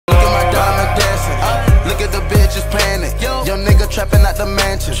the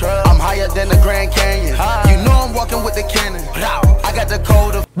mansion. I'm higher than the Grand Canyon. You know I'm walking with the cannon. I got the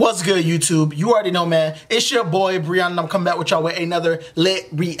code of... What's good, YouTube? You already know, man. It's your boy, Brian, and I'm coming back with y'all with another lit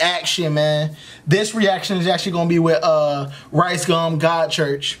reaction, man. This reaction is actually going to be with RiceGum God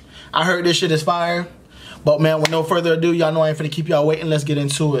Church. I heard this shit is fire. But, man, with no further ado, y'all know I ain't finna keep y'all waiting. Let's get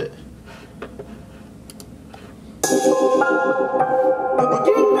into it.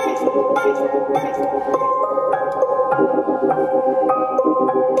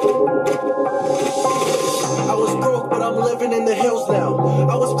 I was broke, but I'm living in the hills now.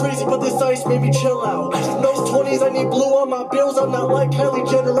 I was crazy, but this ice made me chill out. Those 20s, I need blue on my bills. I'm not like Kylie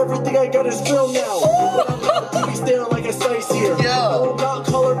Jenner, everything I got is real now. But I'm staring like a sightseer. No, I'm not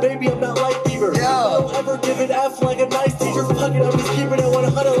color, baby, I'm not like Bieber. I don't ever give an F like a nice teacher. Fuck it, I'm just keeping it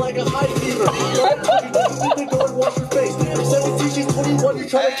 100 like a high fever. You need to go and wash your face. 17, she's 21, you're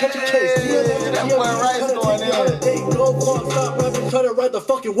trying to catch a case. That boy Rice going in. No fuck, stop rapping, try to ride the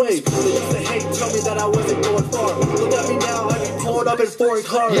fucking wave. They used to hate, tell me that I wasn't going far. Look at me now, I be pulling up in foreign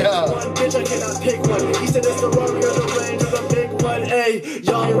cars. One bitch, I cannot pick one. He said it's the Rari or the Range or the big one. Hey,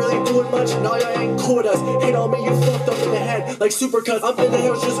 y'all ain't really doing much, nah, y'all ain't cool with us. Hate on me, you fucked up in the head like Supercuts. I'm in the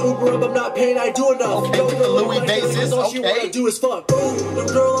hills, just Uber up, I'm not paying, I do enough. Okay, with the Louis basis, all she wanna do is fuck. Ooh, the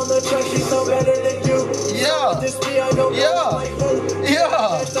girl on the track, she's so better than you. This me, I know like who. And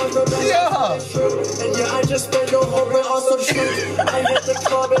yeah, I just spent your whole rent on some shoes. I hit the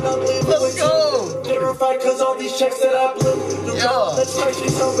club and I'm leaving with you. Terrified cause all these checks that I blew. The girl on the track,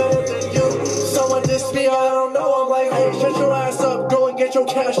 she's so better than you. Someone dissed me, I don't know. I'm like, hey, shut your ass up, go and get your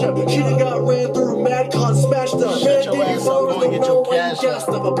cash up. She done got ran through, mad con smashed up. Shut your ass up, go and get your cash up.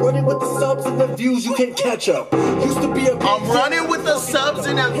 I'm running with the subs and the views, you can't catch up. Used to be a I'm running with the subs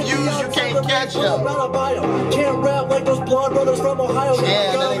and the views, you can't catch up. Can't rap like those blonde brothers from Ohio.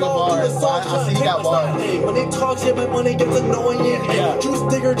 Yeah, that nigga bars. I see he got bars. When they talk shit, my money gets annoying. Juice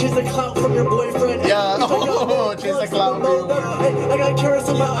digger, chase the clout from your boyfriend. Chase the clout from your boyfriend. I got carrots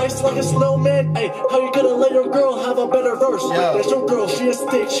in my ice like a snowman. Hey, how you gonna let your girl have a better verse? That's your girl, she a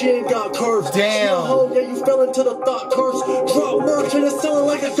stick, she ain't got curves. Damn. She a hoe, yeah, you fell into the thought curse. Drop merch and it's selling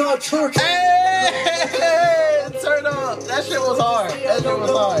like a God church. Hey, turn up. That shit was hard. That shit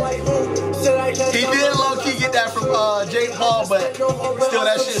was hard. He did low-key get that from Jake Paul, but still,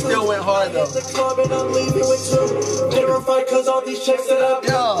 that shit still went hard, though.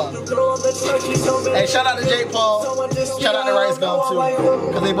 Hey, shout out to Jake Paul. Shout out to RiceGum, too.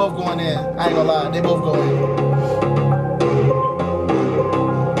 Because they both going in. I ain't gonna lie. They both going in.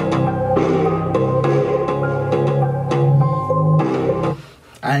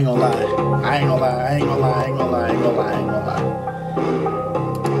 I ain't gonna lie. I ain't gonna lie. I ain't gonna lie. I ain't gonna lie. I ain't gonna lie. I ain't gonna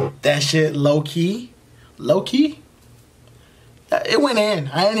lie. That shit low-key. Low-key? It went in.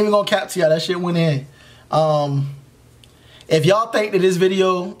 I ain't even gonna cap to y'all. That shit went in. If y'all think that this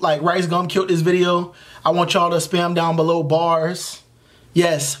video, like RiceGum killed this video, I want y'all to spam down below bars.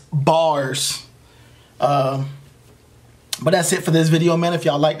 Yes, bars. But that's it for this video, man. If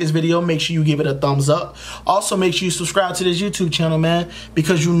y'all like this video, make sure you give it a thumbs up. Also, make sure you subscribe to this YouTube channel, man,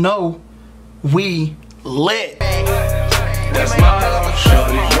 because you know we lit.